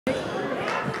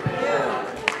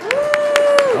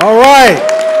right.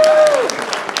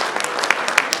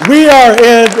 We are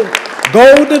in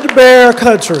Golden Bear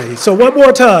country. So one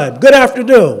more time, good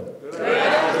afternoon. Good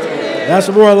afternoon. That's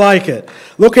more like it.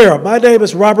 Look here, my name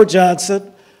is Robert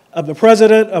Johnson. I'm the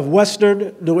president of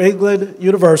Western New England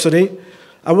University.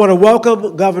 I want to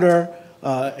welcome Governor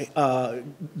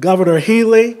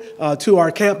Healey to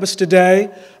our campus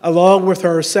today, along with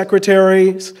her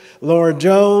secretaries, Lauren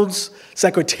Jones,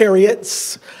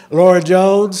 secretariats, Lauren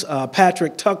Jones,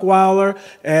 Patrick Tuckweiler,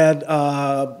 and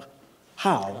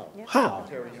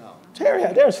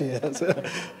Terry, there she is.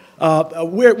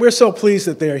 We're so pleased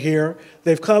that they're here.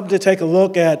 They've come to take a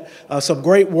look at some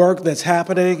great work that's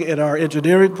happening in our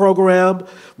engineering program.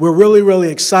 We're really, really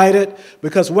excited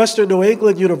because Western New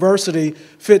England University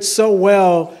fits so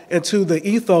well into the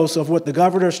ethos of what the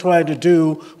governor's trying to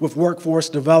do with workforce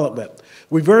development.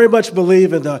 We very much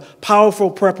believe in the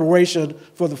powerful preparation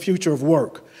for the future of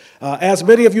work. As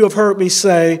many of you have heard me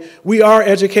say, we are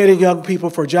educating young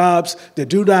people for jobs that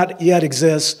do not yet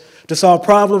exist, to solve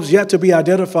problems yet to be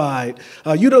identified,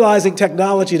 utilizing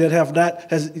technology that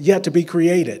has yet to be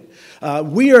created.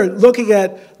 We are looking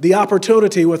at the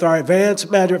opportunity with our advanced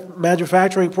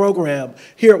manufacturing program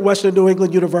here at Western New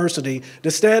England University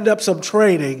to stand up some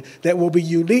training that will be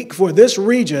unique for this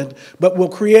region, but will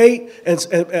create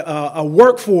a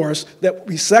workforce that will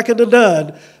be second to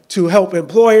none to help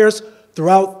employers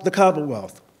throughout the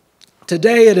Commonwealth.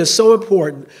 Today, it is so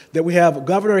important that we have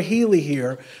Governor Healey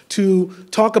here to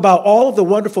talk about all of the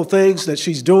wonderful things that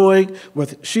she's doing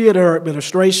with she and her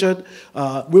administration.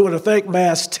 We want to thank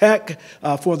Mass Tech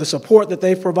for the support that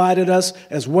they've provided us,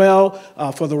 as well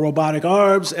for the robotic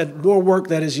arms and more work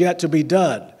that is yet to be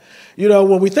done. You know,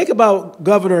 when we think about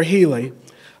Governor Healey,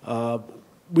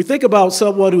 we think about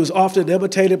someone who is often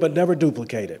imitated but never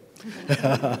duplicated.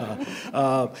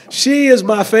 She is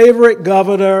my favorite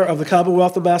governor of the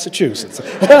Commonwealth of Massachusetts.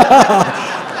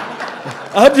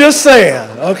 I'm just saying,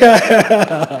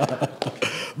 okay?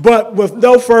 But with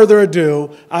no further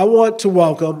ado, I want to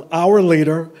welcome our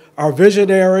leader, our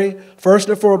visionary, first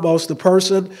and foremost, the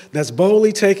person that's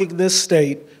boldly taking this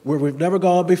state where we've never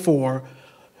gone before,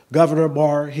 Governor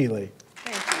Maura Healey.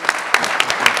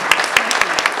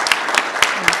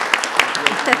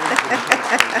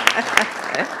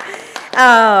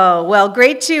 Oh, well,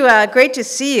 great to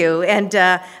see you, and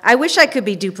I wish I could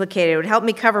be duplicated. It would help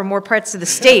me cover more parts of the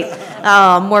state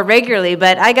more regularly,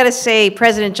 but I got to say,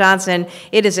 President Johnson,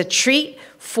 it is a treat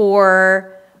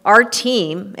for our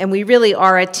team, and we really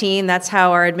are a team. That's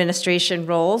how our administration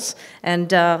rolls,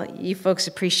 and you folks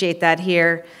appreciate that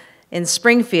here in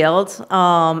Springfield,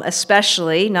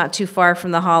 especially, not too far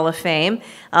from the Hall of Fame.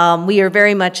 We are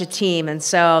very much a team, and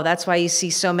so that's why you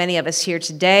see so many of us here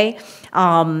today.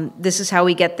 This is how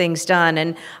we get things done.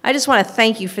 And I just want to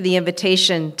thank you for the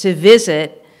invitation to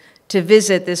visit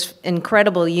this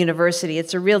incredible university.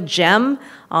 It's a real gem.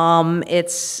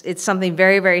 It's something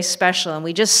very, very special. And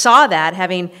we just saw that,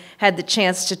 having had the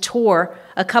chance to tour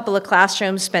a couple of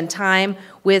classrooms, spend time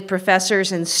with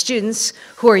professors and students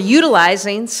who are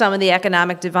utilizing some of the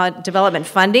economic development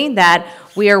funding that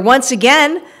we are once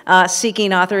again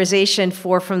seeking authorization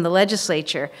for from the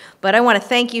legislature. But I want to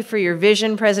thank you for your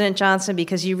vision, President Johnson,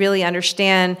 because you really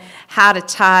understand how to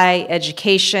tie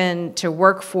education to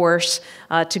workforce,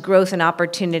 to growth and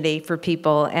opportunity for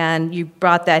people, and you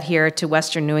brought that here to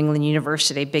Western New England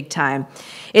University big time.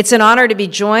 It's an honor to be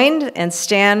joined and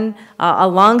stand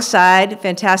alongside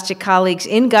fantastic colleagues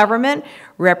in government.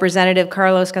 Representative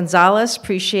Carlos Gonzalez,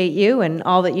 appreciate you and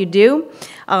all that you do.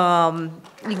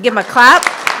 You can give him a clap.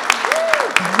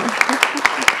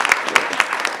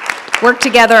 Work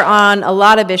together on a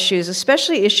lot of issues,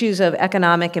 especially issues of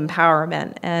economic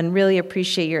empowerment, and really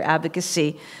appreciate your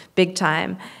advocacy big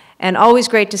time. And always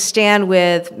great to stand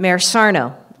with Mayor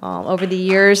Sarno. Over the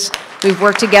years, we've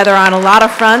worked together on a lot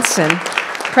of fronts, and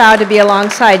proud to be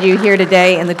alongside you here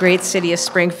today in the great city of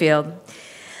Springfield.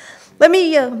 Let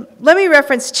me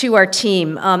reference to our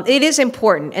team. It is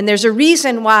important, and there's a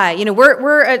reason why. You know,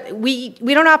 we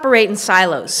don't operate in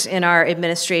silos in our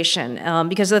administration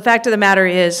because the fact of the matter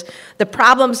is the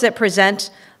problems that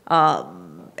present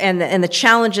and the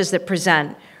challenges that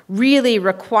present really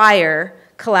require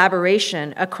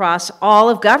collaboration across all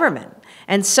of government.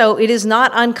 And so it is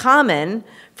not uncommon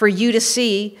for you to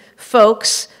see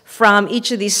folks from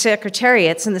each of these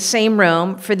secretariats in the same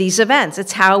room for these events.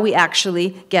 It's how we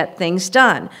actually get things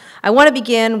done. I want to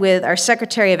begin with our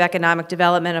Secretary of Economic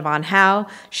Development, Yvonne Howe.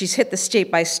 She's hit the state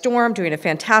by storm, doing a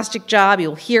fantastic job.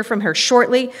 You'll hear from her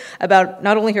shortly about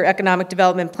not only her economic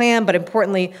development plan, but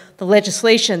importantly, the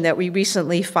legislation that we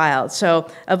recently filed.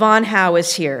 So Yvonne Howe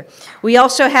is here. We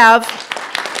also have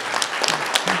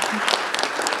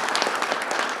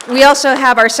We also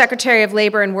have our Secretary of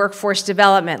Labor and Workforce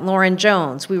Development, Lauren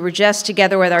Jones. We were just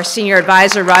together with our senior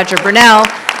advisor, Roger Burnell,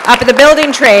 up at the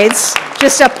building trades,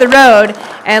 just up the road.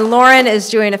 And Lauren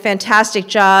is doing a fantastic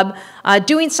job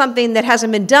doing something that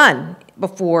hasn't been done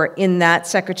before in that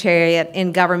secretariat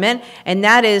in government, and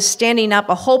that is standing up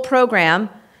a whole program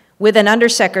with an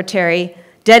undersecretary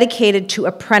dedicated to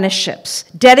apprenticeships,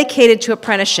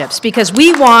 because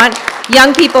we want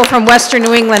young people from Western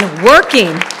New England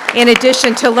working in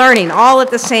addition to learning, all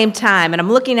at the same time. And I'm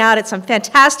looking out at some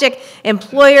fantastic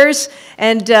employers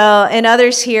and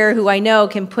others here who I know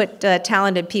can put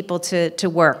talented people to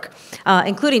work,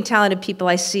 including talented people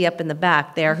I see up in the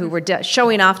back there who were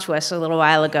showing off to us a little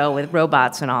while ago with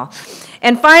robots and all.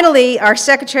 And finally, our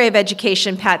Secretary of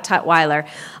Education, Pat Tutwiler.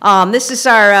 This is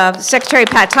our Secretary,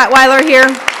 Pat Tutwiler here.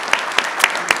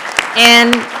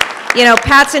 And, you know,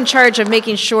 Pat's in charge of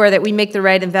making sure that we make the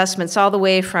right investments all the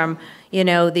way from, you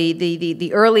know,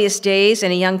 the earliest days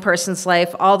in a young person's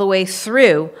life all the way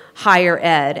through higher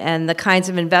ed, and the kinds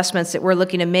of investments that we're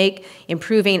looking to make,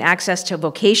 improving access to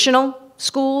vocational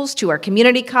schools, to our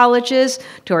community colleges,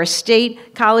 to our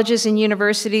state colleges and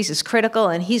universities is critical,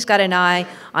 and he's got an eye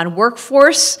on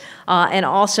workforce and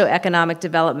also economic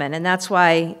development, and that's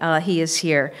why he is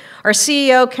here. Our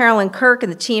CEO, Carolyn Kirk,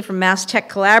 and the team from Mass Tech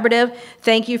Collaborative,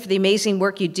 thank you for the amazing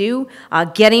work you do,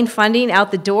 getting funding out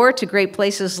the door to great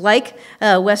places like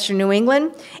Western New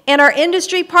England, and our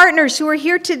industry partners who are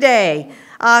here today.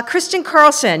 Kristen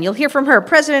Carlson, you'll hear from her,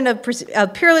 president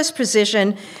of Peerless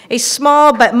Precision, a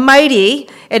small but mighty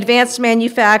advanced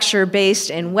manufacturer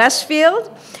based in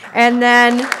Westfield. And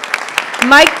then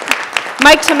Mike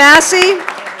Tomasi,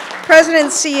 president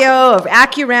and CEO of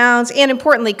AccuRounds, and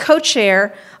importantly,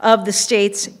 co-chair of the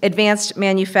state's Advanced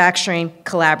Manufacturing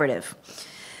Collaborative.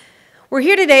 We're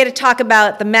here today to talk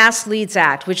about the Mass Leads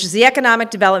Act, which is the economic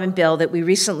development bill that we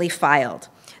recently filed.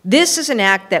 This is an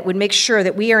act that would make sure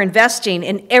that we are investing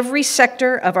in every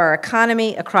sector of our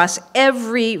economy across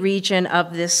every region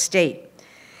of this state.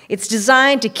 It's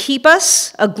designed to keep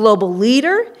us a global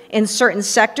leader in certain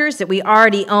sectors that we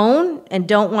already own and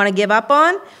don't want to give up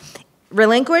on,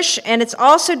 relinquish, and it's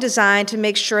also designed to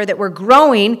make sure that we're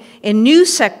growing in new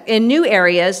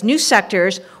areas, new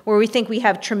sectors where we think we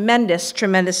have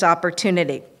tremendous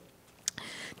opportunity.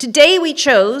 Today we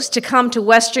chose to come to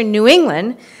Western New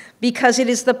England because it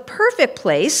is the perfect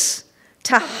place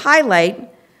to highlight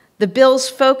the bill's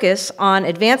focus on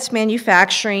advanced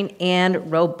manufacturing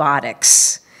and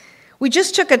robotics. We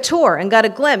just took a tour and got a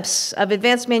glimpse of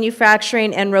advanced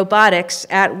manufacturing and robotics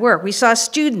at work. We saw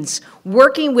students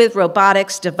working with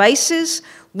robotics devices,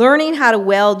 learning how to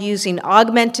weld using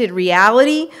augmented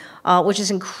reality, which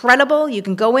is incredible. You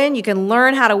can go in, you can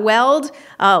learn how to weld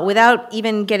without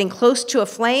even getting close to a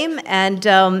flame, and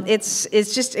it's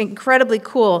just incredibly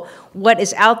cool what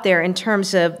is out there in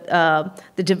terms of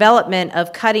the development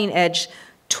of cutting-edge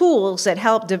tools that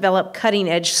help develop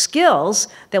cutting-edge skills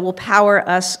that will power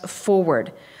us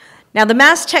forward. Now, the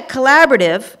Mass Tech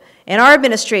Collaborative and our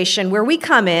administration, where we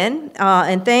come in,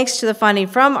 and thanks to the funding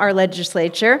from our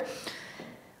legislature,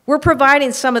 we're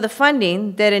providing some of the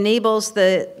funding that enables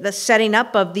the setting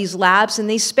up of these labs and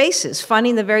these spaces,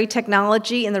 funding the very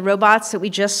technology and the robots that we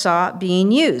just saw being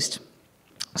used.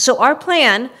 So our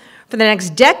plan for the next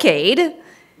decade,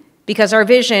 because our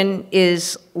vision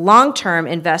is long-term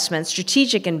investment,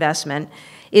 strategic investment,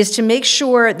 is to make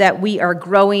sure that we are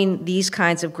growing these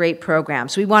kinds of great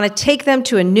programs. We want to take them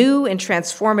to a new and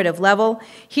transformative level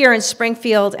here in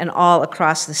Springfield and all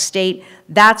across the state.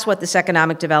 That's what this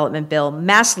Economic Development Bill,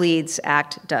 Mass Leads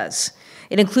Act, does.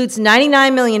 It includes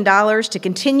 $99 million to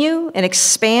continue and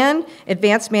expand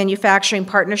advanced manufacturing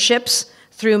partnerships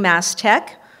through Mass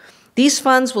Tech. These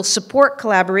funds will support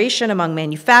collaboration among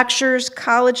manufacturers,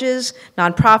 colleges,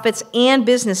 nonprofits, and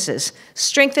businesses,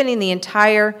 strengthening the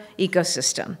entire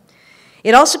ecosystem.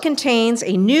 It also contains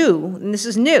a new, and this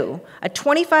is new, a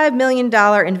 $25 million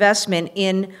investment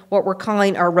in what we're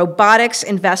calling our robotics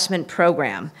investment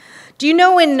program. Do you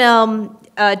know in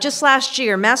just last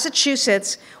year,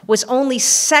 Massachusetts was only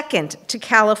second to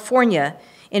California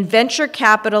in venture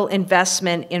capital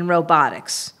investment in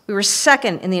robotics? We were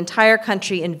second in the entire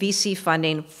country in VC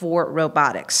funding for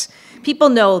robotics. People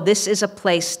know this is a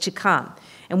place to come,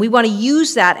 and we want to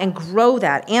use that and grow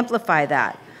that, amplify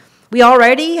that. We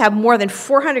already have more than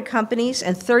 400 companies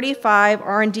and 35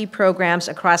 R&D programs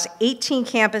across 18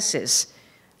 campuses,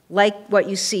 like what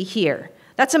you see here.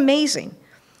 That's amazing.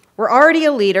 We're already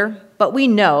a leader, but we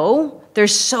know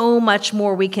there's so much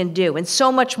more we can do, and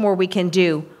so much more we can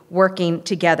do working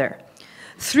together.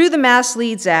 Through the Mass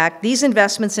Leads Act, these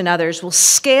investments and others will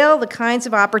scale the kinds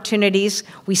of opportunities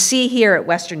we see here at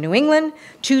Western New England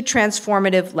to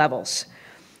transformative levels.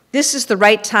 This is the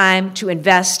right time to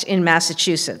invest in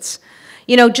Massachusetts.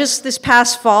 You know, just this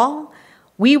past fall,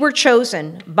 we were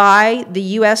chosen by the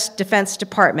U.S. Defense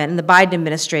Department and the Biden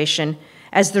administration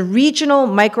as the regional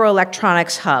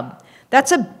microelectronics hub.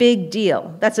 That's a big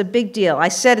deal. That's a big deal. I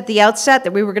said at the outset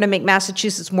that we were going to make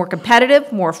Massachusetts more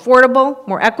competitive, more affordable,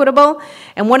 more equitable,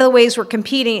 and one of the ways we're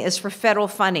competing is for federal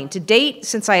funding. To date,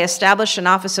 since I established an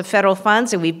Office of Federal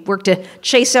Funds and we've worked to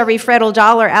chase every federal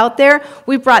dollar out there,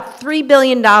 we've brought $3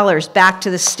 billion back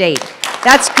to the state.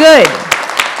 That's good.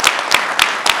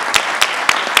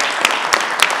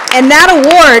 And that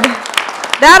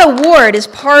award is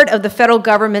part of the federal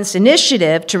government's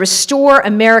initiative to restore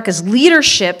America's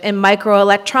leadership in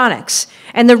microelectronics.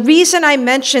 And the reason I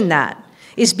mention that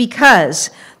is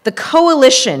because the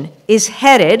coalition is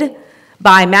headed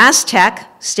by Mass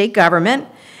Tech, state government,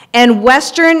 and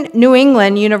Western New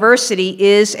England University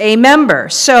is a member.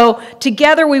 So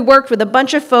together we worked with a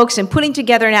bunch of folks in putting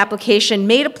together an application,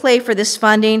 made a play for this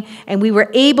funding, and we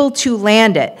were able to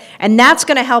land it. And that's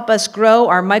going to help us grow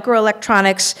our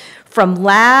microelectronics from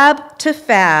lab to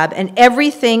fab and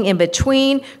everything in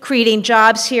between, creating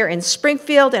jobs here in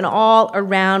Springfield and all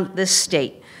around the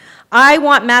state. I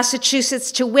want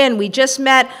Massachusetts to win. We just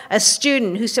met a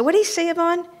student who said, what did he say,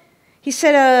 Yvonne? He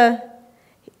said,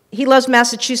 he loves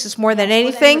Massachusetts more than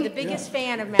anything. The biggest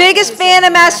fan of Massachusetts. Biggest fan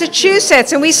of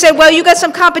Massachusetts. And we said, well, you got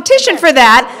some competition for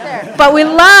that, but we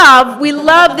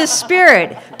love this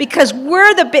spirit because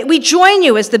we join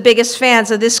you as the biggest fans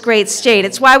of this great state.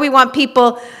 It's why we want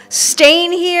people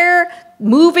staying here,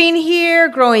 moving here,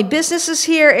 growing businesses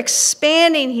here,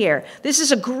 expanding here. This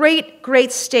is a great,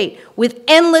 great state with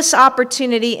endless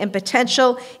opportunity and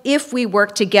potential if we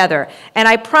work together. And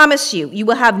I promise you, you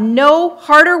will have no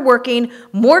harder working,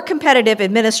 more competitive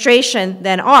administration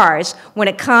than ours when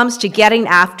it comes to getting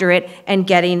after it and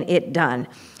getting it done.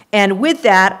 And with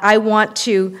that, I want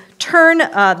to turn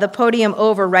the podium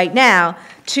over right now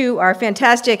to our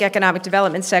fantastic Economic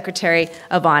Development Secretary,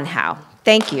 Yvonne Howe.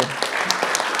 Thank you.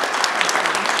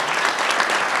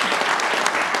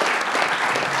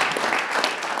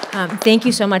 Thank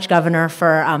you so much, Governor,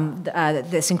 for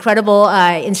this incredible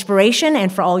inspiration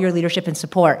and for all your leadership and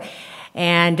support.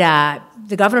 And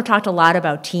the governor talked a lot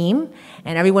about team,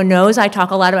 and everyone knows I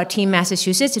talk a lot about Team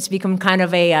Massachusetts. It's become kind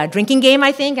of a drinking game,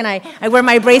 I think, and I wear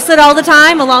my bracelet all the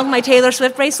time, along with my Taylor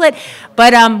Swift bracelet.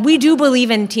 But we do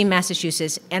believe in Team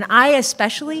Massachusetts, and I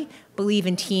especially believe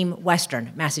in Team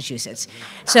Western Massachusetts.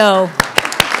 So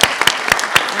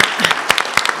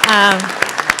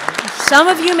some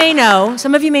of you may know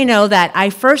that I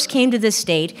first came to this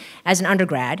state as an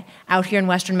undergrad out here in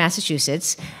Western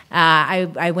Massachusetts.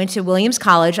 I went to Williams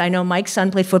College. I know Mike's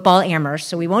son played football at Amherst,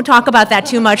 so we won't talk about that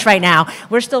too much right now.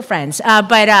 We're still friends.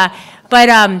 But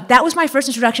that was my first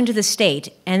introduction to the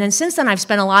state. And then since then, I've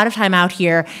spent a lot of time out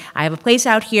here. I have a place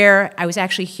out here. I was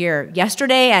actually here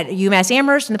yesterday at UMass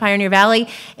Amherst in the Pioneer Valley,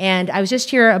 and I was just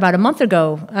here about a month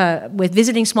ago with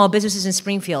visiting small businesses in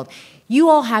Springfield. You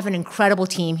all have an incredible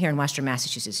team here in Western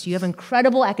Massachusetts. You have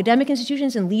incredible academic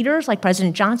institutions and leaders like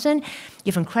President Johnson.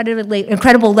 You have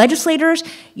incredible legislators.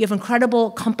 You have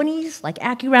incredible companies like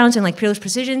AccuRounds and like Peerless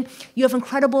Precision. You have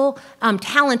incredible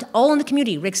talent all in the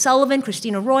community. Rick Sullivan,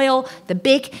 Christina Royal, the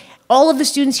BIC, all of the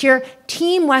students here.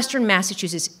 Team Western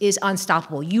Massachusetts is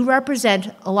unstoppable. You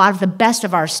represent a lot of the best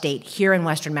of our state here in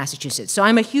Western Massachusetts. So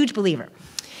I'm a huge believer.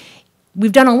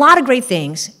 We've done a lot of great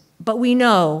things, but we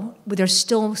know there's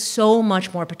still so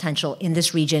much more potential in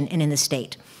this region and in the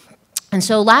state. And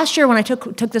so last year when I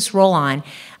took this role on,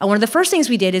 one of the first things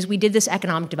we did is we did this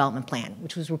economic development plan,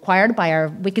 which was required by our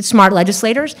wicked smart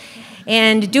legislators.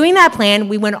 And doing that plan,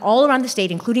 we went all around the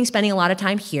state, including spending a lot of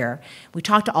time here. We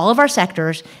talked to all of our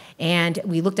sectors, and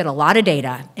we looked at a lot of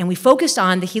data, and we focused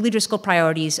on the Healey-Driscoll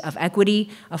priorities of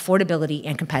equity, affordability,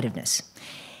 and competitiveness.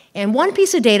 And one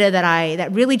piece of data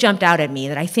that really jumped out at me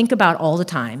that I think about all the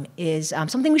time is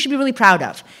something we should be really proud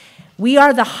of. We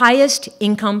are the highest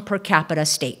income per capita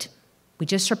state. We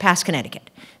just surpassed Connecticut.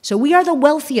 So we are the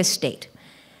wealthiest state.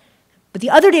 But the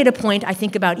other data point I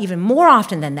think about even more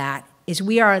often than that is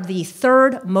we are the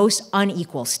third most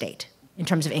unequal state in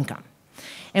terms of income.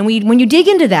 And when you dig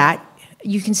into that,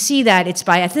 you can see that it's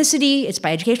by ethnicity, it's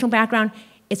by educational background,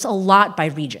 it's a lot by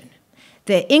region.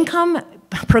 The income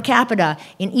per capita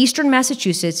in eastern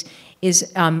Massachusetts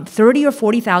is $30,000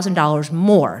 or $40,000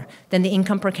 more than the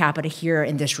income per capita here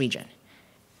in this region.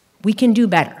 We can do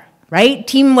better, right?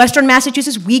 Team Western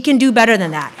Massachusetts, we can do better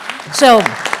than that.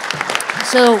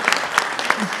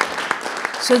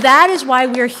 So that is why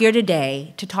we're here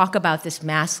today to talk about this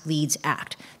Mass Leads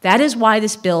Act. That is why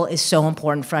this bill is so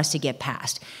important for us to get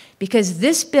passed. Because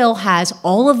this bill has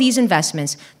all of these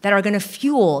investments that are going to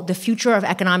fuel the future of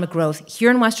economic growth here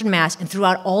in Western Mass and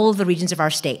throughout all of the regions of our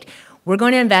state. We're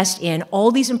going to invest in all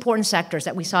these important sectors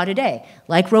that we saw today,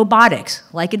 like robotics,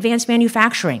 like advanced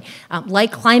manufacturing,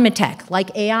 like climate tech,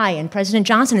 like AI, and President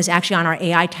Johnson is actually on our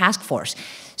AI task force.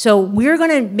 So we're going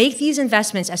to make these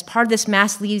investments as part of this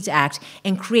Mass Leads Act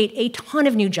and create a ton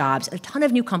of new jobs, a ton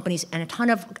of new companies, and a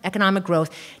ton of economic growth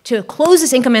to close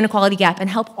this income inequality gap and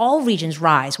help all regions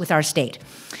rise with our state.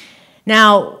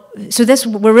 Now,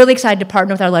 we're really excited to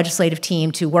partner with our legislative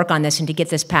team to work on this and to get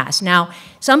this passed. Now,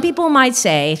 some people might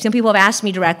say, some people have asked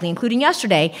me directly, including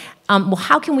yesterday, well,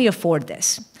 how can we afford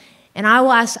this? And I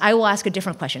will ask a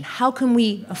different question. How can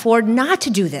we afford not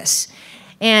to do this?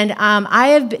 And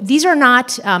I've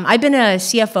been a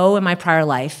CFO in my prior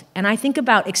life, and I think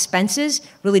about expenses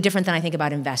really different than I think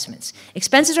about investments.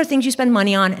 Expenses are things you spend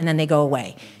money on and then they go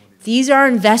away. These are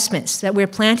investments that we're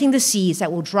planting the seeds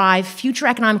that will drive future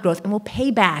economic growth and will pay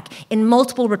back in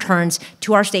multiple returns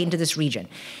to our state and to this region.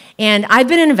 And I've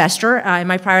been an investor in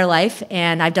my prior life,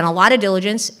 and I've done a lot of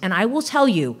diligence, and I will tell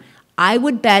you, I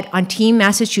would bet on Team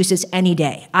Massachusetts any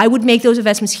day. I would make those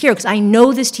investments here because I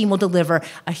know this team will deliver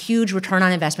a huge return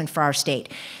on investment for our state.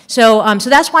 So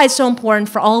that's why it's so important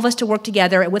for all of us to work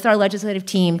together with our legislative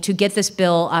team to get this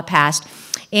bill passed.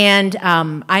 And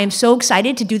I am so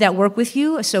excited to do that work with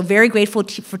you. So very grateful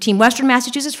for Team Western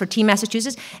Massachusetts, for Team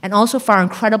Massachusetts, and also for our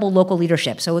incredible local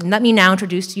leadership. So let me now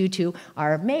introduce you to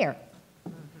our mayor.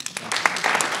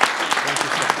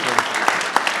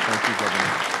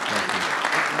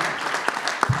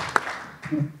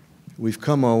 We've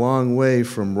come a long way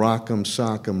from rock'em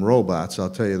sock'em robots, I'll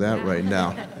tell you that right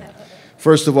now.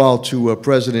 First of all, to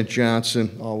President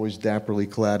Johnson, always dapperly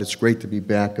clad, it's great to be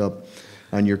back up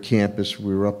on your campus.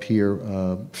 We were up here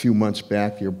a few months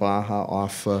back, your Baja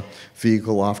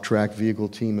off-track vehicle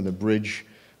team and the bridge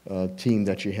team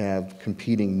that you have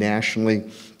competing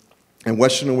nationally. And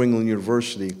Western New England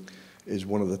University is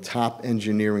one of the top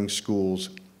engineering schools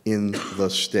in the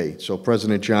state. So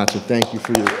President Johnson, thank you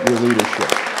for your leadership.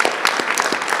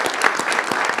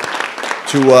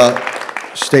 To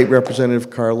State Representative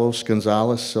Carlos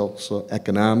Gonzalez, Celsa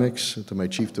Economics, to my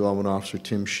Chief Development Officer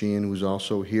Tim Sheehan, who's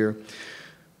also here.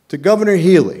 To Governor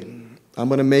Healey, I'm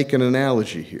going to make an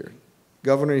analogy here.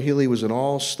 Governor Healey was an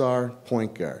all-star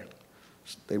point guard.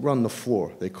 They run the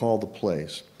floor. They call the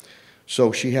plays.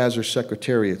 So she has her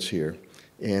secretariats here,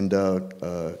 and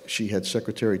she had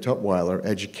Secretary Tutwiler,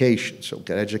 education, so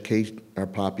got to educate our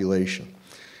population.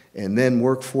 And then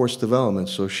workforce development,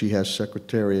 so she has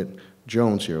Secretariat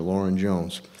Jones here, Lauren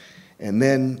Jones. And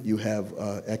then you have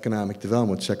economic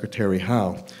development, Secretary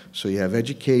Howe. So you have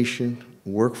education,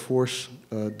 workforce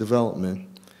development,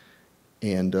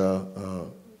 and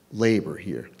labor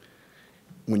here.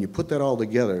 When you put that all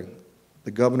together,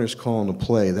 the governor's calling a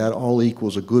play. That all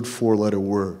equals a good four-letter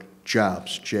word,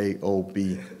 jobs,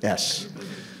 J-O-B-S.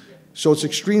 So it's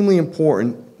extremely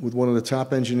important with one of the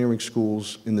top engineering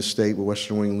schools in the state, with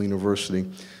Western New England University,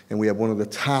 and we have one of the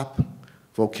top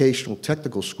vocational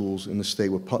technical schools in the state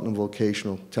with Putnam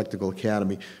Vocational Technical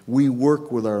Academy. We work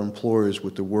with our employers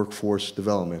with the workforce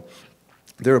development.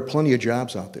 There are plenty of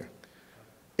jobs out there.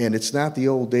 And it's not the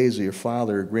old days of your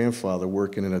father or grandfather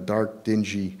working in a dark,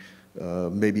 dingy,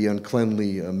 maybe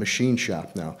uncleanly machine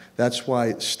shop now. That's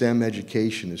why STEM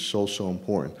education is so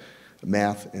important,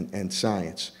 math and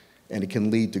science. And it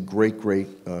can lead to great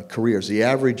careers. The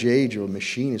average age of a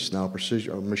machinist now, let's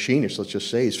just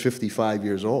say, is 55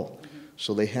 years old.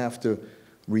 So they have to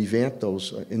revamp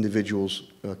those individuals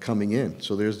coming in.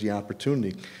 So there's the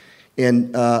opportunity.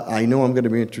 And I know I'm going to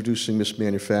be introducing Miss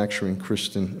Manufacturing,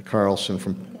 Kristen Carlson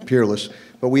from Peerless,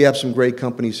 but we have some great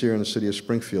companies here in the city of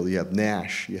Springfield. You have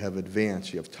Nash, you have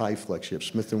Advance, you have Tyflex, you have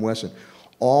Smith & Wesson,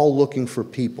 all looking for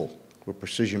people with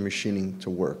precision machining to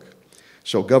work.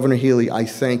 So Governor Healey, I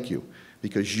thank you,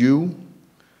 because you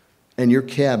and your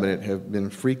cabinet have been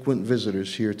frequent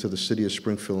visitors here to the city of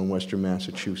Springfield and Western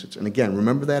Massachusetts. And again,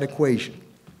 remember that equation,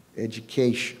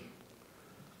 education.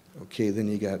 Okay, then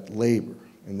you got labor,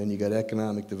 and then you got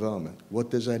economic development.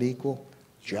 What does that equal?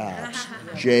 Jobs,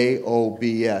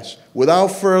 J-O-B-S. Without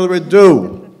further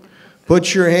ado,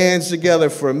 put your hands together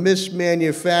for Miss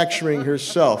Manufacturing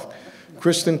herself,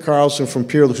 Kristen Carlson from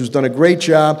Peerless, who's done a great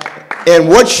job. And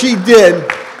what she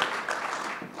did,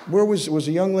 where was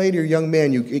a young lady or young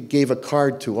man you gave a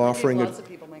card to, offering lots of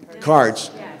people my cards?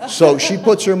 Yeah. So she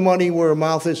puts her money where her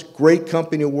mouth is. Great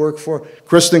company to work for.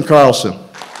 Kristen Carlson. Thank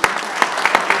you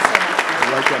so much.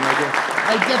 You like that, Megan?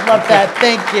 I did love that.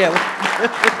 Thank you.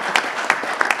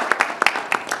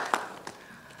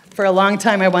 For a long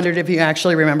time, I wondered if you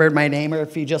actually remembered my name or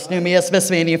if you just knew me as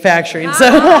Miss Manufacturing.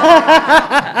 So,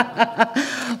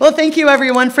 well, thank you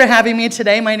everyone for having me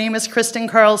today. My name is Kristen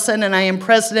Carlson, and I am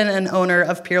president and owner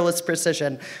of Peerless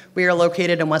Precision. We are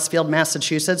located in Westfield,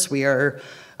 Massachusetts. We are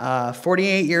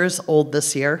 48 years old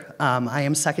this year. I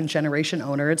am second generation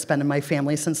owner. It's been in my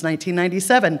family since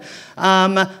 1997.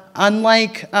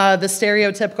 Unlike the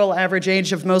stereotypical average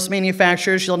age of most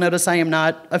manufacturers, you'll notice I am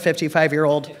not a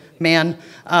 55-year-old man.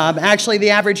 Actually,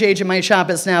 the average age in my shop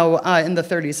is now in the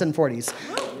 30s and 40s.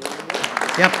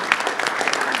 Yep.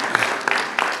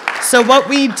 So what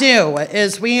we do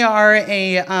is we are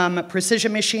a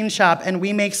precision machine shop, and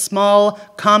we make small,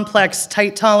 complex,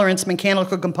 tight tolerance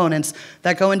mechanical components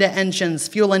that go into engines,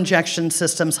 fuel injection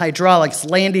systems, hydraulics,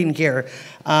 landing gear.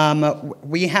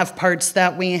 We have parts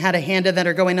that we had a hand in that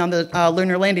are going on the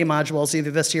lunar landing modules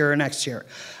either this year or next year.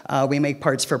 We make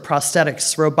parts for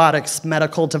prosthetics, robotics,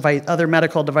 other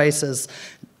medical devices,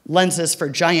 lenses for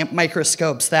giant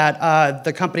microscopes that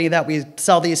the company that we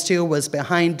sell these to was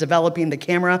behind developing the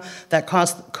camera that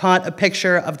caught a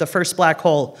picture of the first black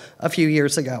hole a few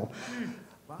years ago.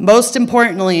 Most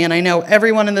importantly, and I know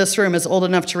everyone in this room is old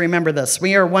enough to remember this,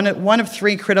 we are one of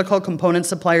 3 critical component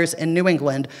suppliers in New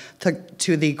England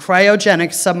to the cryogenic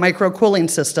submicro cooling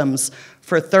systems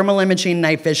for thermal imaging,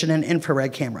 night vision, and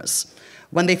infrared cameras.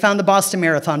 When they found the Boston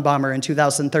Marathon bomber in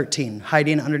 2013,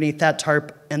 hiding underneath that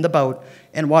tarp in the boat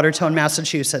in Watertown,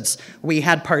 Massachusetts, we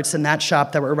had parts in that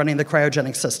shop that were running the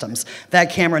cryogenic systems. That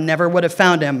camera never would have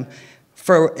found him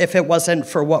if it wasn't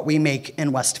for what we make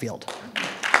in Westfield.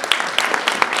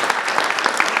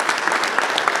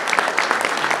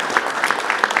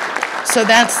 So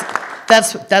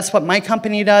that's what my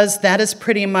company does. That is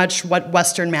pretty much what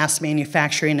Western Mass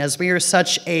Manufacturing is. We are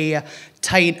such a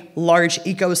tight, large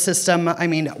ecosystem. I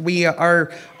mean,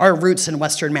 our roots in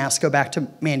Western Mass go back to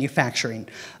manufacturing.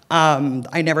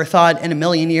 I never thought in a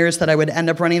million years that I would end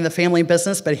up running the family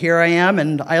business, but here I am,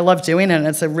 and I love doing it, and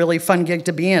it's a really fun gig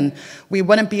to be in. We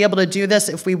wouldn't be able to do this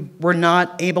if we were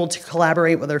not able to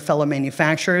collaborate with our fellow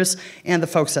manufacturers and the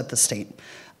folks at the state.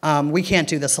 We can't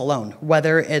do this alone,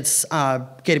 whether it's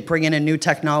bringing in new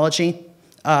technology,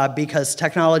 because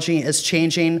technology is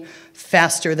changing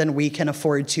faster than we can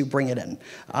afford to bring it in.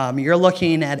 You're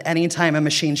looking at any time a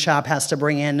machine shop has to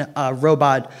bring in a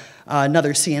robot,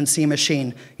 another CNC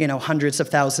machine, hundreds of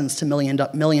thousands to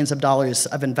millions of dollars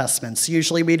of investments.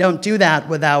 Usually we don't do that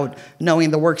without knowing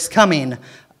the work's coming.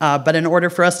 But in order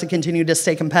for us to continue to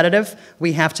stay competitive,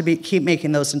 we have to keep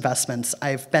making those investments.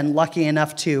 I've been lucky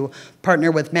enough to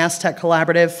partner with Mass Tech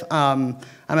Collaborative. I'm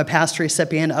a past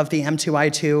recipient of the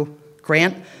M2I2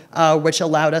 grant, which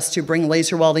allowed us to bring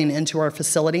laser welding into our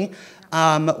facility,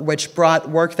 which brought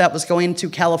work that was going to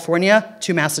California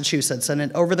to Massachusetts.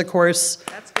 And over the course...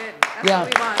 That's good. That's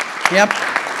what we want. Yep.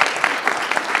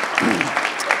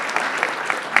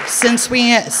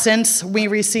 Since we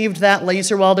received that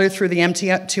laser welder through the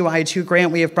M2I2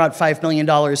 grant, we have brought $5 million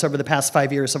over the past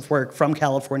 5 years of work from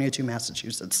California to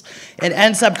Massachusetts. It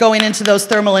ends up going into those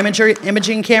thermal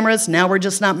imaging cameras. Now we're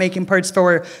just not making parts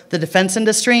for the defense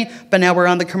industry, but now we're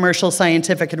on the commercial,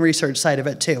 scientific, and research side of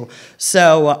it too.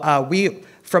 So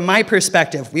from my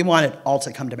perspective, we want it all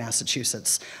to come to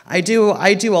Massachusetts. I do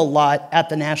a lot at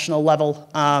the national level.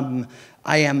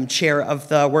 I am chair of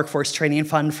the Workforce Training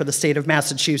Fund for the state of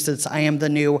Massachusetts. I am the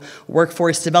new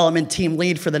Workforce Development Team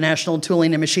Lead for the National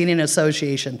Tooling and Machining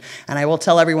Association. And I will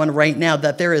tell everyone right now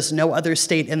that there is no other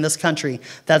state in this country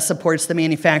that supports the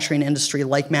manufacturing industry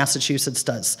like Massachusetts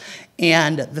does.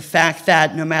 And the fact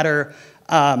that no matter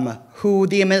who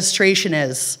the administration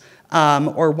is,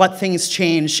 or what things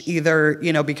change, either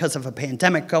because of a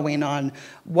pandemic going on,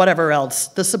 whatever else,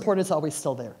 the support is always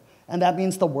still there. And that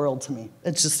means the world to me.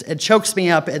 It chokes me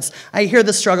up. I hear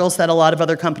the struggles that a lot of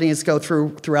other companies go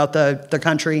throughout the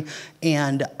country,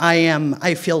 and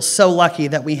I feel so lucky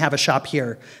that we have a shop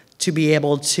here to be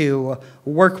able to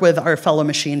work with our fellow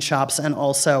machine shops and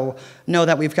also know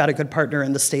that we've got a good partner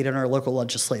in the state and our local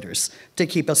legislators to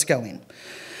keep us going.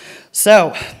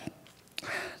 So,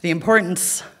 the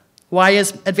importance, why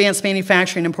is advanced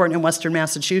manufacturing important in Western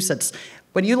Massachusetts?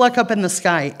 When you look up in the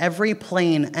sky, every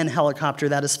plane and helicopter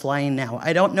that is flying now,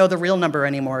 I don't know the real number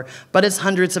anymore, but it's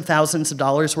hundreds of thousands of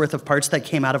dollars worth of parts that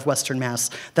came out of Western Mass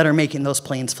that are making those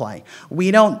planes fly.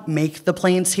 We don't make the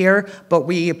planes here, but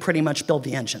we pretty much build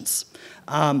the engines.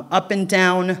 Up and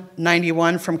down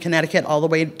 91 from Connecticut all the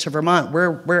way to Vermont,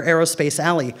 we're Aerospace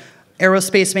Alley.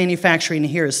 Aerospace manufacturing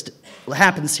here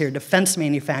happens here. Defense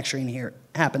manufacturing here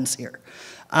happens here.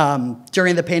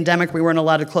 During the pandemic, we weren't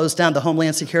allowed to close down. The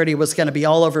Homeland Security was going to be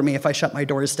all over me if I shut my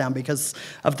doors down because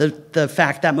of the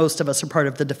fact that most of us are part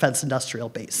of the defense industrial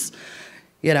base.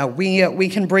 You know, we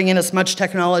can bring in as much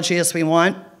technology as we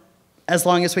want, as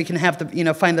long as we can have the, you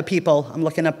know, find the people. I'm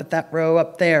looking up at that row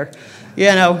up there, you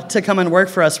know, to come and work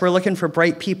for us. We're looking for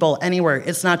bright people anywhere.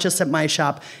 It's not just at my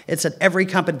shop. It's at every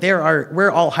company.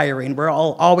 We're all hiring. We're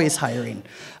all always hiring.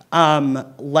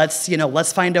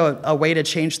 Let's find a way to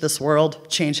change this world,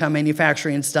 change how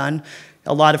manufacturing is done.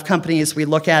 A lot of companies, we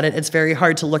look at it, it's very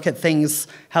hard to look at things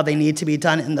how they need to be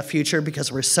done in the future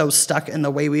because we're so stuck in the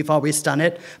way we've always done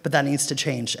it, but that needs to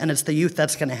change. And it's the youth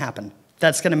that's gonna happen.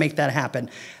 That's gonna make that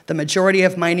happen. The majority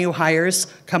of my new hires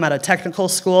come out of technical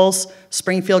schools,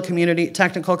 Springfield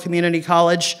Technical Community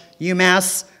College,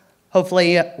 UMass,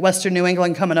 hopefully Western New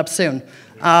England coming up soon.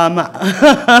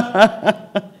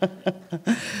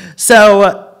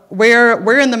 So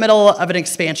we're in the middle of an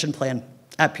expansion plan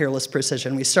at Peerless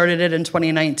Precision. We started it in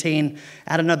 2019,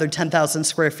 add another 10,000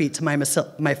 square feet to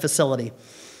my facility.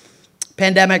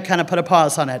 Pandemic kind of put a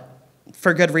pause on it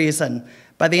for good reason.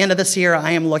 By the end of this year,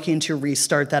 I am looking to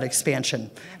restart that expansion.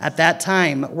 At that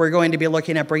time, we're going to be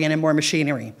looking at bringing in more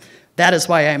machinery. That is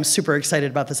why I am super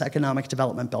excited about this economic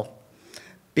development bill.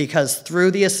 Because through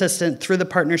the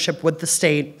partnership with the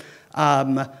state,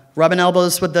 rubbing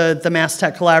elbows with the Mass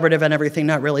Tech Collaborative and everything,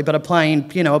 not really, but applying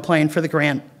for the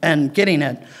grant and getting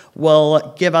it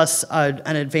will give us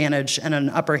an advantage and an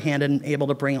upper hand and able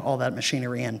to bring all that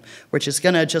machinery in, which is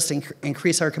gonna just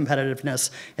increase our competitiveness.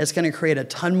 It's gonna create a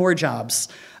ton more jobs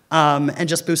and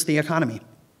just boost the economy.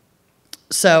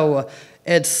 So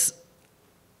it's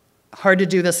hard to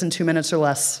do this in 2 minutes or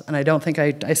less, and I don't think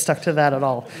I stuck to that at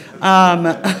all.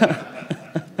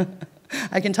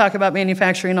 I can talk about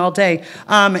manufacturing all day.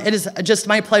 It is just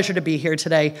my pleasure to be here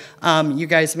today. You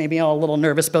guys may be all a little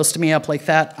nervous boasting me up like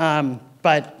that,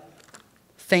 but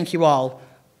thank you all.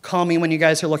 Call me when you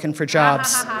guys are looking for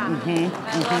jobs. Thank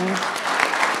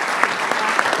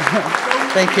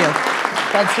you.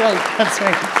 That's right, that's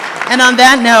right. And on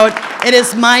that note, it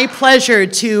is my pleasure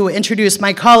to introduce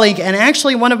my colleague and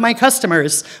actually one of my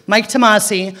customers, Mike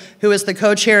Tomasi, who is the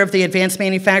co-chair of the Advanced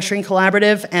Manufacturing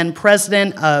Collaborative and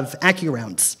president of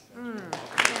AccuRounds.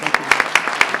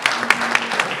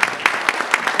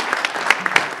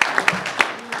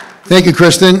 Thank you,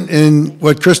 Kristen. And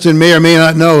what Kristen may or may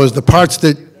not know is the parts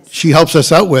that she helps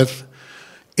us out with,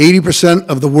 80%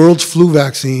 of the world's flu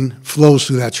vaccine flows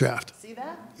through that shaft. See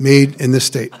that? Made in this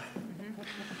state.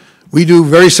 We do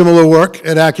very similar work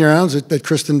at AccuRounds that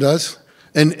Kristen does.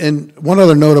 And one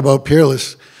other note about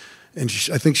Peerless, and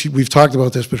I think we've talked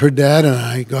about this, but her dad and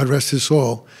I, God rest his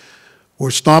soul,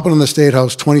 were stomping on the State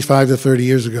House 25 to 30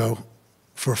 years ago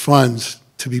for funds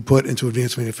to be put into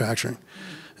advanced manufacturing.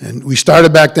 And we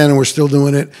started back then and we're still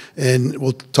doing it, and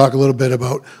we'll talk a little bit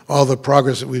about all the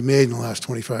progress that we've made in the last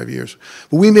 25 years.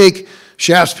 But we make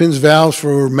shafts, pins, valves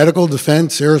for medical,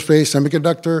 defense, aerospace,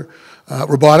 semiconductor,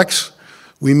 robotics.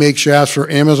 We make shafts for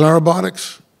Amazon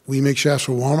Robotics. We make shafts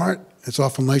for Walmart. It's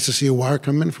awful nice to see a wire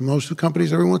come in from those two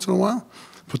companies every once in a while.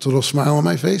 Puts a little smile on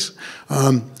my face.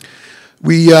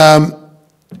 We have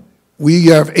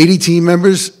 80 team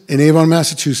members in Avon,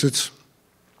 Massachusetts.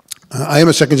 I am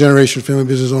a second-generation family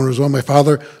business owner as well. My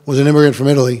father was an immigrant from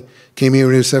Italy, came here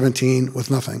when he was 17 with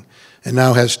nothing, and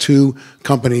now has 2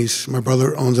 companies. My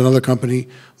brother owns another company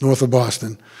north of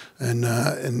Boston,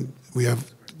 and we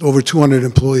have over 200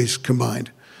 employees combined.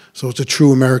 So it's a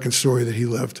true American story that he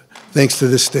lived, thanks to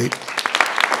this state.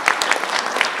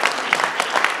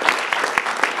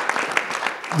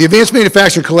 The Advanced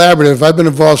Manufacturing Collaborative, I've been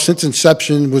involved since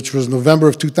inception, which was November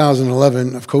of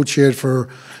 2011. I've co-chaired for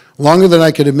longer than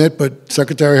I could admit, but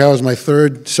Secretary Howe is my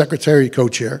 3rd secretary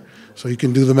co-chair, so you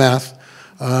can do the math.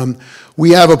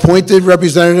 We have appointed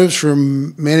representatives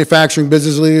from manufacturing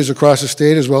business leaders across the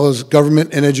state, as well as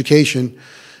government and education.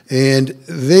 And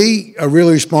they are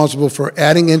really responsible for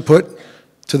adding input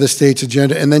to the state's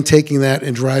agenda and then taking that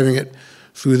and driving it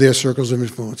through their circles of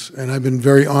influence. And I've been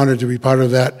very honored to be part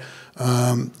of that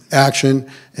action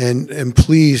and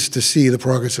pleased to see the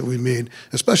progress that we've made,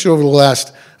 especially over the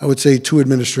last, I would say, 2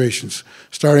 administrations,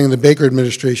 starting in the Baker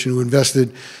administration, who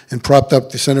invested and propped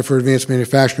up the Center for Advanced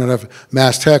Manufacturing out of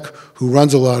Mass Tech, who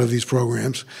runs a lot of these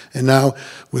programs, and now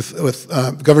with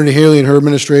Governor Healey and her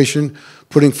administration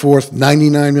putting forth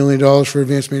 $99 million for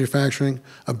advanced manufacturing,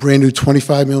 a brand new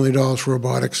 $25 million for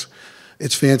robotics.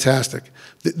 It's fantastic.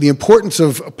 The importance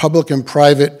of public and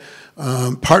private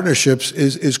partnerships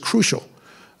is crucial.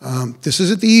 This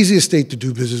isn't the easiest state to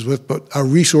do business with, but our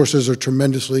resources are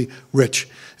tremendously rich.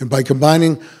 And by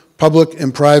combining public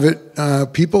and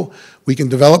private people, we can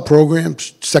develop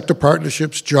programs, sector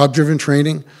partnerships, job-driven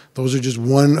training. Those are just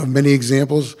one of many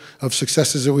examples of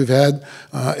successes that we've had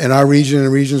in our region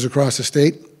and regions across the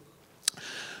state.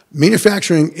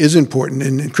 manufacturing is important,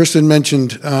 and Kristen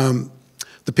mentioned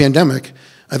the pandemic.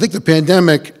 I think the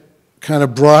pandemic kind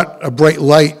of brought a bright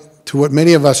light to what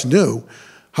many of us knew,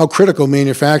 how critical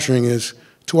manufacturing is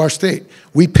to our state.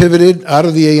 We pivoted out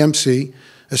of the AMC,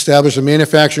 established a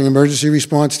manufacturing emergency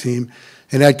response team,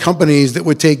 and had companies that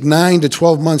would take 9 to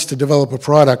 12 months to develop a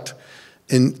product,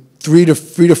 in 3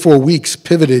 to 4 weeks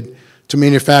pivoted to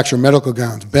manufacture medical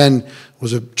gowns. Ben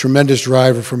was a tremendous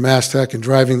driver for Mass Tech in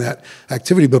driving that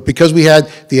activity, but because we had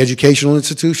the educational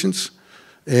institutions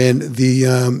and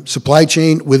the supply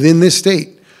chain within this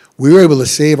state, we were able to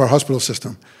save our hospital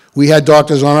system. We had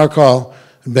doctors on our call,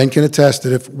 and Ben can attest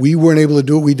that if we weren't able to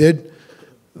do what we did,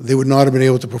 they would not have been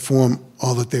able to perform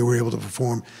all that they were able to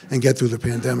perform and get through the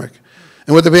pandemic.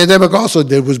 And what the pandemic also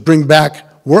did was bring back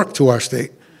work to our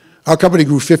state. Our company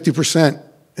grew 50%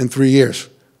 in 3 years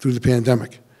through the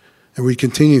pandemic, and we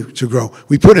continue to grow.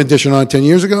 We put an addition on 10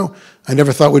 years ago. I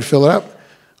never thought we'd fill it up.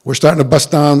 We're starting to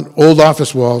bust down old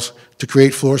office walls to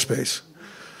create floor space.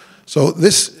 So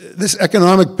this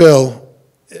economic bill,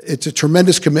 it's a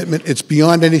tremendous commitment. It's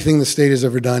beyond anything the state has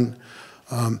ever done.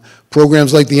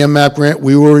 Programs like the MMAP grant,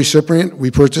 we were a recipient. We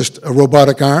purchased a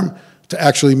robotic arm to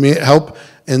actually help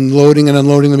in loading and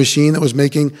unloading the machine that was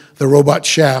making the robot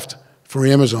shaft for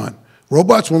Amazon.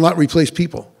 Robots will not replace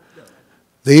people.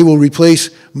 They will replace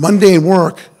mundane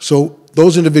work so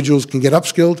those individuals can get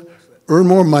upskilled, earn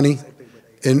more money,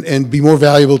 and be more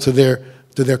valuable to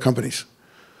their companies.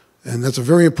 And that's a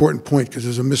very important point because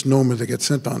there's a misnomer that gets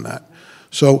sent on that.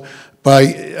 So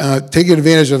by taking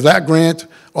advantage of that grant,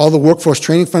 all the workforce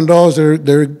training fund dollars that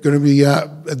are going to be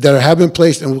that have been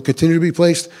placed and will continue to be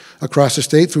placed across the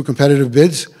state through competitive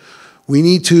bids, we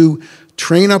need to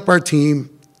train up our team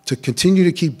to continue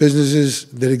to keep businesses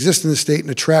that exist in the state and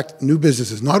attract new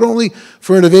businesses, not only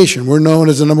for innovation. We're known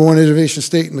as the #1 innovation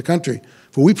state in the country,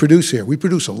 but we produce here. We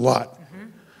produce a lot.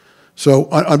 So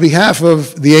on behalf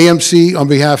of the AMC, on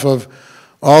behalf of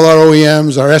all our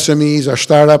OEMs, our SMEs, our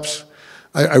startups,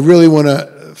 I really want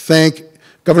to thank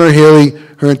Governor Healey,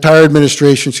 her entire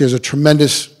administration. She has a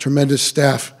tremendous, tremendous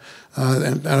staff,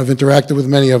 and I've interacted with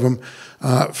many of them,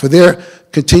 for their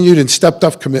continued and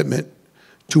stepped-up commitment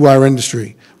to our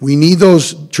industry. We need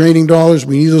those training dollars.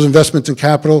 We need those investments in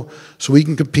capital so we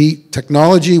can compete.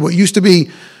 Technology, what used to be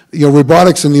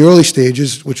robotics in the early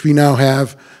stages, which we now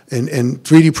have, and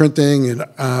 3D printing and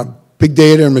big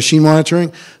data and machine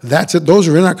monitoring, that's it. Those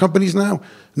are in our companies now.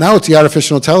 Now it's the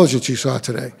artificial intelligence you saw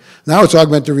today. Now it's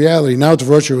augmented reality. Now it's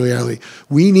virtual reality.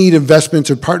 We need investments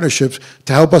and partnerships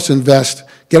to help us invest,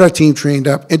 get our team trained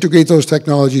up, integrate those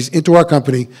technologies into our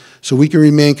company so we can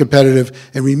remain competitive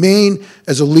and remain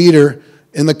as a leader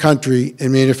in the country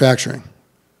in manufacturing.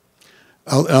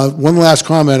 One last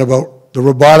comment about the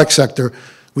robotics sector.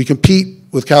 We compete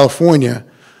with California.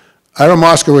 Ira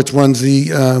Moskowitz runs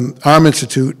the ARM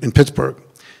Institute in Pittsburgh.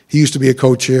 He used to be a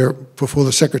co-chair before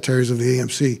the secretaries of the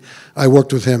AMC. I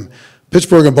worked with him.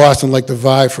 Pittsburgh and Boston like to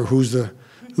vie for who's the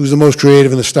most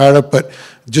creative in the startup, but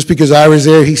just because Ira's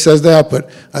there, he says that, but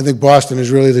I think Boston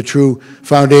is really the true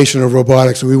foundation of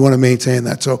robotics, and we want to maintain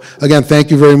that. So again,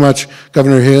 thank you very much,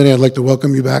 Governor Healey. I'd like to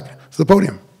welcome you back to the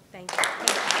podium. Thank you.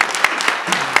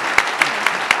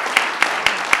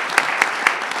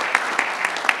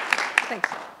 Thanks.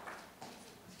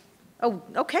 Oh,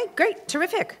 okay, great,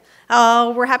 terrific.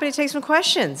 We're happy to take some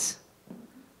questions.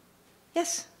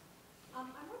 Yes?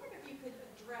 I'm wondering if you could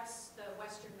address the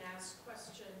Western Mass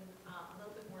question a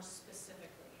little bit more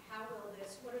specifically. How will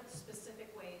this, what are the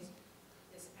specific ways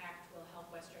this act will help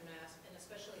Western Mass, and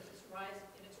especially if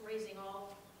it's raising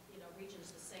all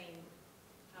regions the same,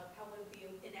 how will it be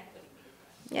inequity?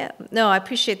 Yeah, no, I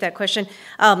appreciate that question.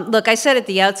 Look, I said at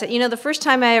the outset, the first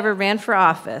time I ever ran for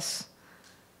office,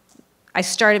 I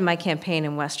started my campaign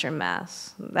in Western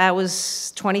Mass. That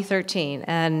was 2013,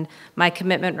 and my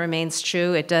commitment remains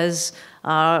true. It does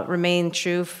remain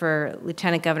true for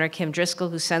Lieutenant Governor Kim Driscoll,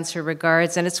 who sends her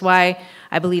regards, and it's why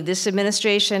I believe this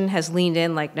administration has leaned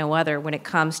in like no other when it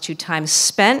comes to time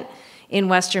spent in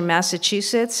Western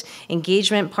Massachusetts,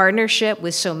 engagement, partnership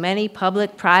with so many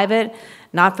public, private,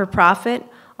 not-for-profit.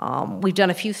 We've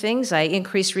done a few things. I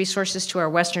increased resources to our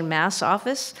Western Mass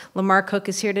office. Lamar Cook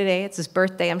is here today. It's his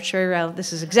birthday. I'm sure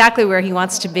this is exactly where he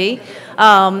wants to be.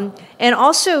 And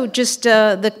also just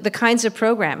the kinds of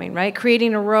programming, right?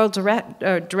 Creating a rural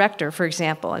director, for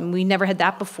example. And we never had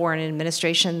that before in an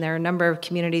administration. There are a number of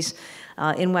communities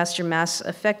in Western Mass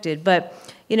affected. But,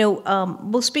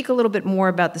 we'll speak a little bit more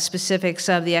about the specifics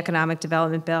of the economic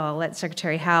development bill. I'll let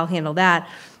Secretary Howell handle that.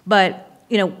 But,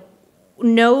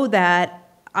 know that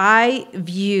I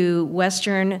view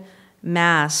Western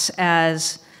Mass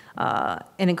as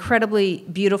an incredibly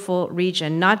beautiful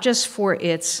region, not just for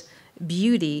its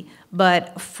beauty,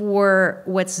 but for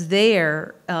what's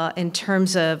there in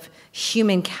terms of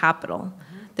human capital.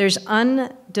 There's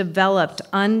undeveloped,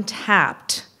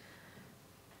 untapped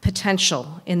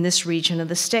potential in this region of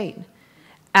the state.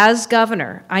 As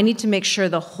governor, I need to make sure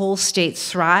the whole state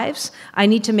thrives. I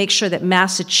need to make sure that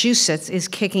Massachusetts is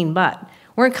kicking butt.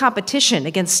 We're in competition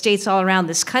against states all around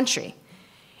this country.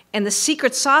 And the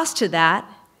secret sauce to that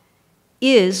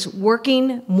is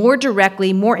working more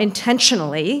directly, more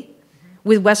intentionally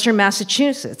with Western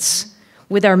Massachusetts,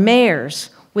 with our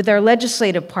mayors, with our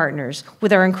legislative partners,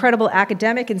 with our incredible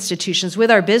academic institutions, with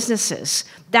our businesses.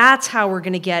 That's how we're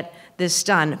going to get this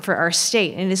done for our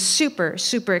state, and it is super,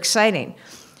 super exciting.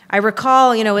 I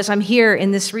recall, as I'm here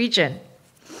in this region,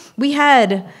 we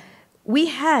had,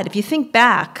 if you think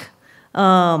back,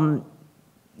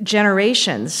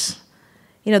 generations,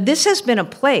 this has been a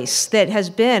place that has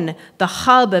been the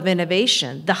hub of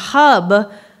innovation, the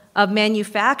hub of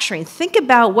manufacturing. Think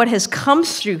about what has come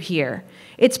through here.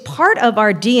 It's part of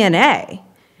our DNA.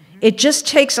 It just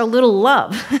takes a little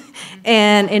love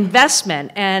and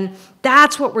investment, and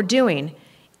that's what we're doing.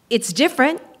 It's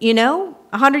different,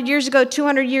 100 years ago,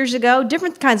 200 years ago,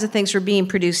 different kinds of things were being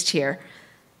produced here.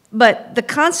 But the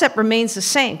concept remains the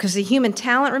same because the human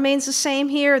talent remains the same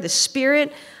here, the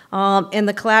spirit, and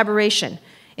the collaboration.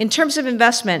 In terms of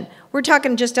investment, we're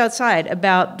talking just outside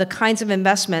about the kinds of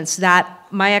investments that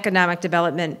my economic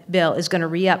development bill is going to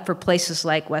re-up for places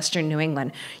like Western New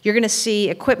England. You're going to see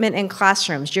equipment in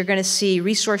classrooms. You're going to see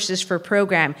resources for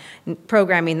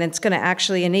programming that's going to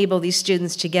actually enable these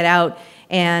students to get out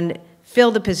and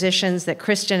fill the positions that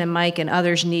Kristen and Mike and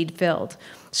others need filled.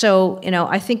 So,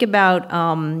 I think about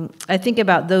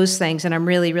those things, and I'm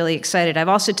really, really excited. I've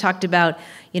also talked about,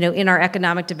 in our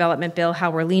economic development bill,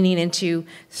 how we're leaning into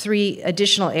 3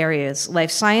 additional areas: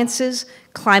 life sciences,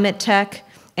 climate tech,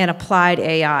 and applied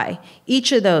AI.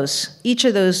 Each of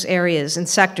those areas and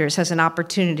sectors has an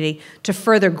opportunity to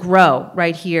further grow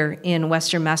right here in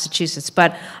Western Massachusetts.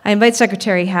 But I invite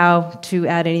Secretary Howe to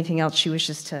add anything else she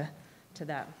wishes to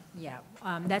that. Yeah,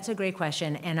 that's a great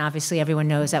question, and obviously everyone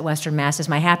knows that Western Mass is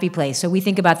my happy place, so we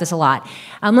think about this a lot.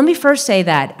 Let me first say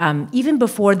that even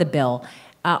before the bill,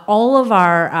 all of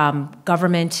our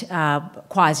government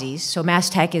quasis, so Mass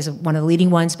Tech is one of the leading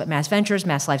ones, but Mass Ventures,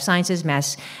 Mass Life Sciences,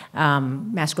 Mass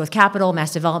Growth Capital,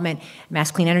 Mass Development,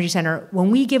 Mass Clean Energy Center,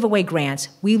 when we give away grants,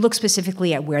 we look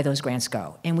specifically at where those grants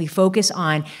go. And we focus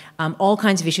on all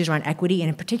kinds of issues around equity, and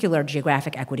in particular,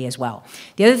 geographic equity as well.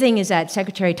 The other thing is that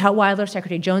Secretary Tutwiler,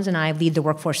 Secretary Jones, and I lead the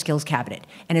Workforce Skills Cabinet.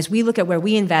 And as we look at where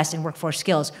we invest in workforce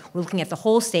skills, we're looking at the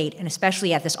whole state, and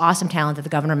especially at this awesome talent that the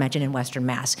governor mentioned in Western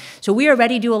Mass. So we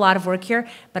already do a lot of work here,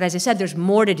 but as I said, there's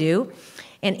more to do.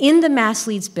 And in the Mass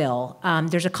Leads bill,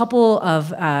 there's a couple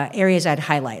of areas I'd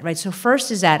highlight, right? So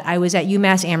first is that I was at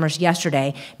UMass Amherst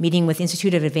yesterday, meeting with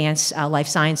Institute of Advanced Life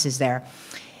Sciences there.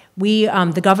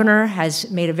 The governor has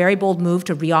made a very bold move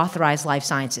to reauthorize life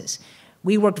sciences.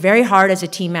 We worked very hard as a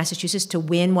team, Massachusetts, to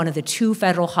win one of the 2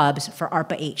 federal hubs for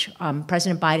ARPA-H,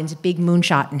 President Biden's big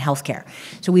moonshot in healthcare.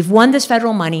 So we've won this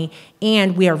federal money,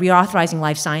 and we are reauthorizing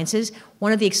life sciences.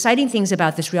 One of the exciting things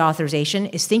about this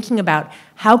reauthorization is thinking about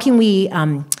how can we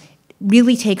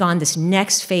really take on this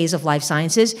next phase of life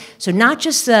sciences. So not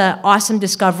just the awesome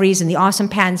discoveries and the awesome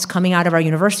patents coming out of our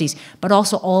universities, but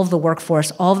also all of the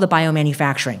workforce, all of the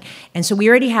biomanufacturing. And so we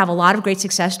already have a lot of great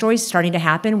success stories starting to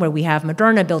happen where we have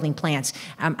Moderna building plants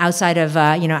outside of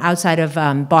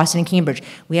Boston and Cambridge.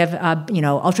 We have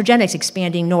Ultragenics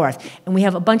expanding north, and we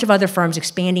have a bunch of other firms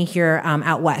expanding here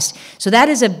out west. So that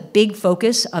is a big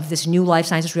focus of this new life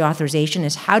sciences reauthorization,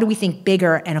 is how do we think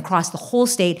bigger and across the whole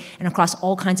state and across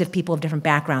all kinds of people of different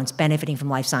backgrounds benefiting from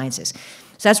life sciences.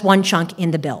 So that's one chunk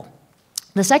in the bill.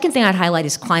 The second thing I'd highlight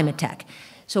is climate tech.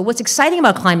 So what's exciting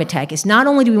about climate tech is not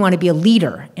only do we want to be a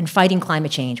leader in fighting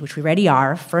climate change, which we already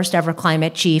are, first ever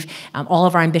climate chief, all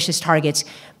of our ambitious targets,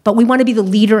 but we want to be the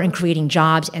leader in creating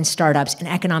jobs and startups and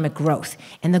economic growth.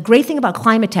 And the great thing about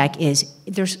climate tech is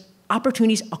there's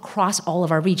opportunities across all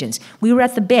of our regions. We were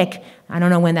at the BIC, I don't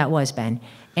know when that was, Ben,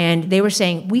 and they were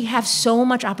saying, we have so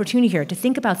much opportunity here to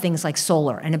think about things like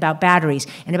solar and about batteries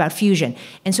and about fusion.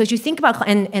 And so as you think about,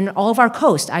 and all of our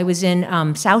coast, I was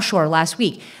in South Shore last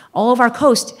week, all of our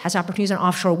coast has opportunities on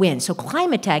offshore wind. So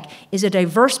climate tech is a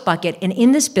diverse bucket, and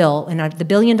in this bill, in the $1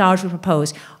 billion we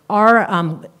propose,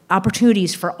 are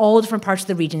opportunities for all different parts of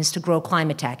the regions to grow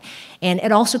climate tech. And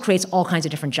it also creates all kinds of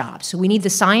different jobs. So we need the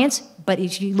science, but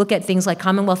if you look at things like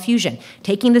Commonwealth Fusion,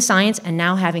 taking the science and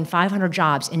now having 500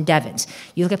 jobs in Devens.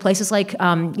 You look at places like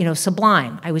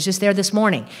Sublime. I was just there this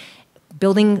morning.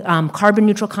 building carbon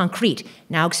neutral concrete,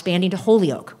 now expanding to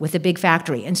Holyoke with a big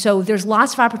factory. And so there's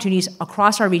lots of opportunities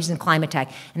across our regions in climate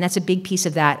tech, and that's a big piece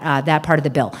of that part of the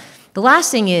bill. The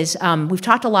last thing is, we've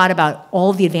talked a lot about all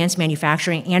of the advanced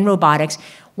manufacturing and robotics.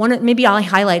 Maybe I'll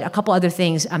highlight a couple other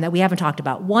things that we haven't talked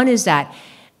about. One is that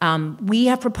we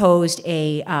have proposed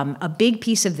a big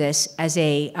piece of this as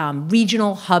a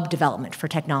regional hub development for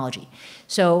technology.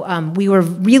 So we were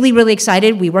really, really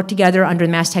excited. We worked together under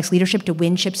Mass Tech's leadership to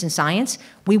win CHIPS in Science.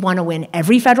 We want to win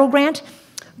every federal grant,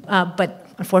 but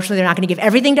unfortunately they're not going to give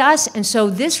everything to us. And so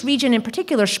this region in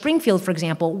particular, Springfield, for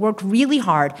example, worked really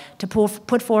hard to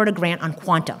put forward a grant on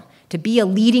quantum, to be a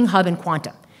leading hub in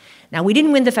quantum. Now, we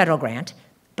didn't win the federal grant,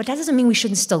 but that doesn't mean we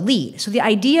shouldn't still lead. So the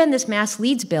idea in this Mass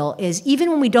Leads bill is, even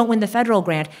when we don't win the federal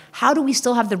grant, how do we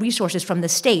still have the resources from the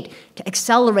state to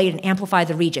accelerate and amplify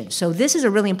the region? So this is a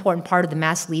really important part of the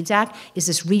Mass Leads Act, is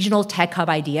this regional tech hub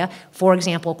idea, for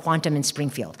example, quantum in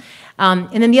Springfield.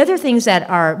 And then the other things that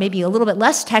are maybe a little bit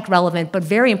less tech relevant, but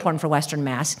very important for Western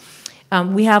Mass,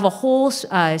 we have a whole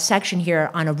section here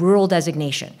on a rural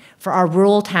designation for our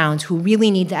rural towns who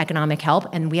really need the economic help,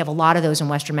 and we have a lot of those in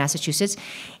Western Massachusetts.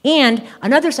 And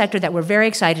another sector that we're very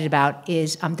excited about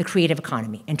is the creative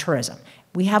economy and tourism.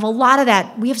 We have a lot of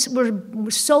that.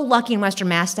 We're so lucky in Western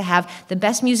Mass to have the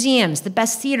best museums, the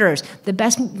best theaters, the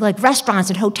best restaurants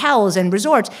and hotels and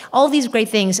resorts, all these great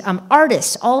things,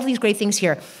 artists, all of these great things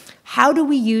here. How do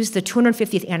we use the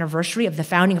 250th anniversary of the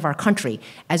founding of our country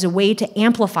as a way to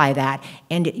amplify that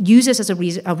and use this as a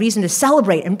reason to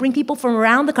celebrate and bring people from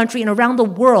around the country and around the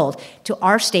world to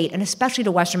our state, and especially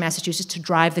to Western Massachusetts, to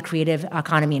drive the creative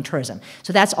economy and tourism?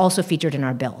 So that's also featured in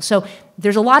our bill. So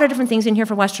there's a lot of different things in here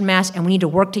for Western Mass, and we need to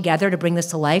work together to bring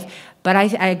this to life. But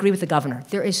I agree with the governor.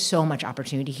 There is so much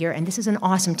opportunity here, and this is an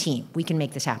awesome team. We can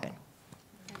make this happen.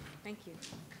 Thank you.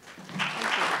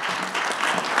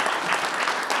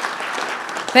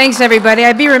 Thanks, everybody.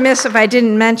 I'd be remiss if I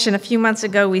didn't mention a few months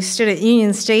ago we stood at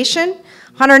Union Station,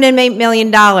 $108 million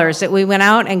that we went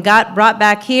out and brought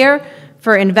back here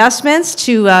for investments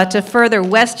to further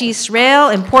West-East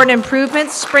Rail, important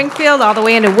improvements, Springfield all the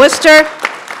way into Worcester,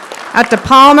 out to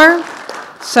Palmer.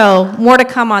 So more to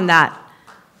come on that.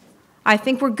 I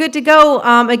think we're good to go.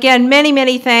 Again, many,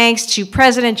 many thanks to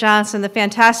President Johnson, the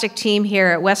fantastic team here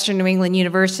at Western New England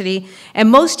University, and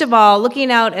most of all,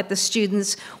 looking out at the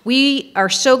students, we are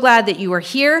so glad that you are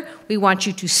here. We want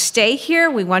you to stay here.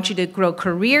 We want you to grow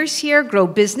careers here, grow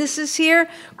businesses here,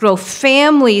 grow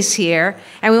families here,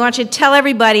 and we want you to tell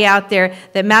everybody out there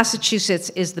that Massachusetts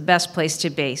is the best place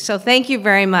to be. So thank you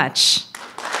very much.